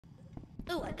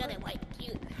Oh, I got it like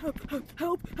cute. Help, help,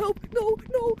 help, no, no,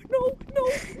 no, no, no,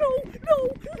 no,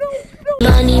 no, no.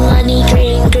 Money, money,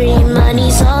 green, green,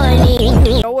 money's all I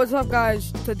need. Yo, what's up,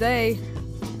 guys? Today,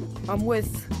 I'm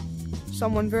with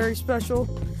someone very special.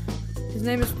 His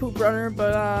name is Poop Runner,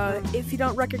 but if you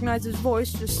don't recognize his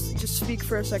voice, just speak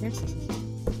for a second.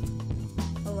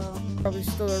 Hello. Probably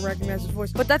still don't recognize his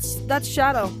voice, but that's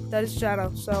Shadow. That is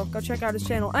Shadow. So go check out his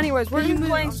channel. Anyways, we're gonna be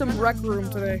playing some Rec Room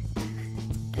today.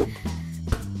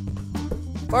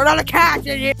 We're not a cat,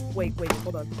 idiot! Wait,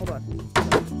 hold on.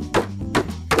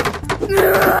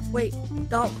 Wait,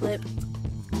 don't flip.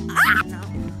 Ah! No.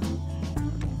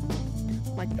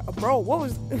 My God, bro, what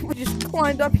was? We just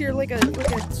climbed up here like a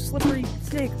slippery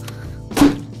snake.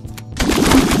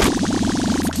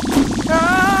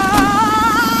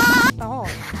 Ah! Oh.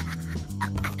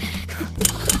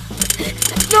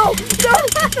 No!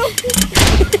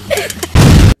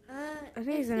 I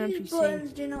think he's an NPC. These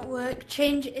buttons do not work.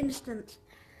 Change instant.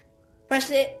 Press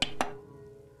it.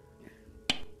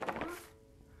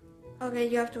 Okay,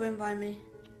 you have to invite me.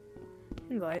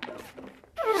 Invite.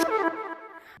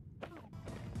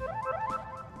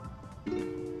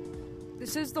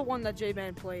 This is the one that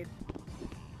J-Man played.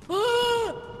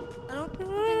 I don't think.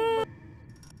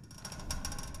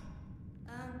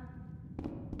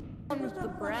 One was the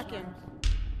Bracken.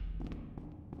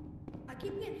 I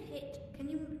keep getting hit.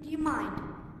 Do you mind?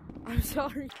 I'm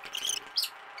sorry.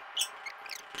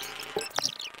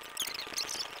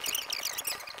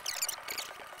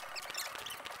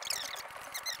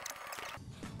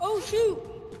 Oh shoot!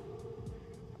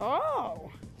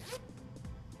 Oh.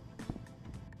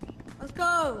 Let's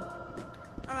go!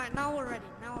 Alright, now we're ready.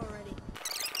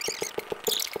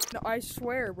 No, I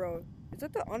swear, bro. Is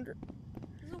that the under?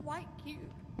 There's a white cube.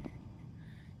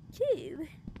 Cube?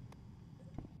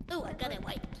 Oh, I got a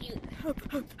white cube. Help,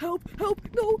 help, help,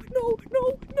 no.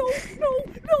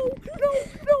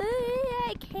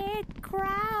 I can't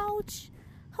crouch.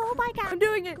 Oh my God. I'm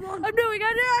doing it. I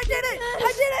did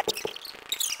it.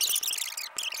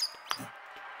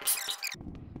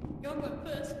 You're my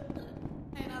first.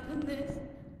 And I've done this.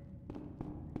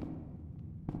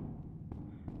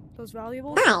 Those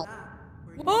valuables? Ow.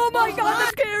 Oh my God, I'm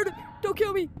scared. Don't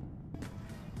kill me.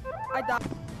 I died.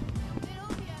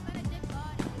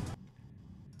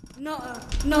 No.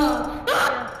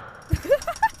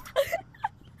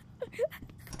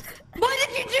 Why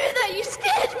did you do that? You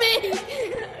scared me!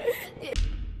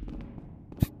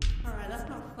 Alright, that's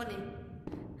not funny.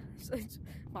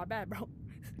 My bad, bro.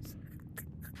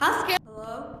 How scared?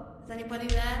 Hello? Is anybody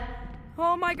there?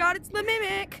 Oh my God, it's the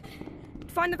mimic.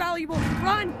 Find the valuable.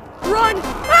 Run! Oh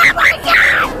my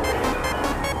God!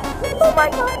 Oh my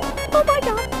God! Oh my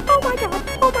God! Oh my God!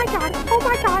 Oh my God! Oh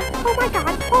my God! Oh my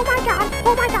God! Oh my God!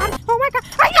 Oh my God! Oh my God!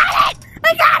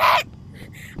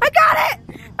 I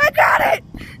got it!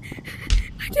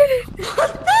 I did it!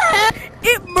 What the heck?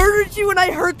 It murdered you and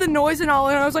I heard the noise and all,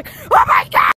 and I was like, oh my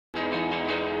God!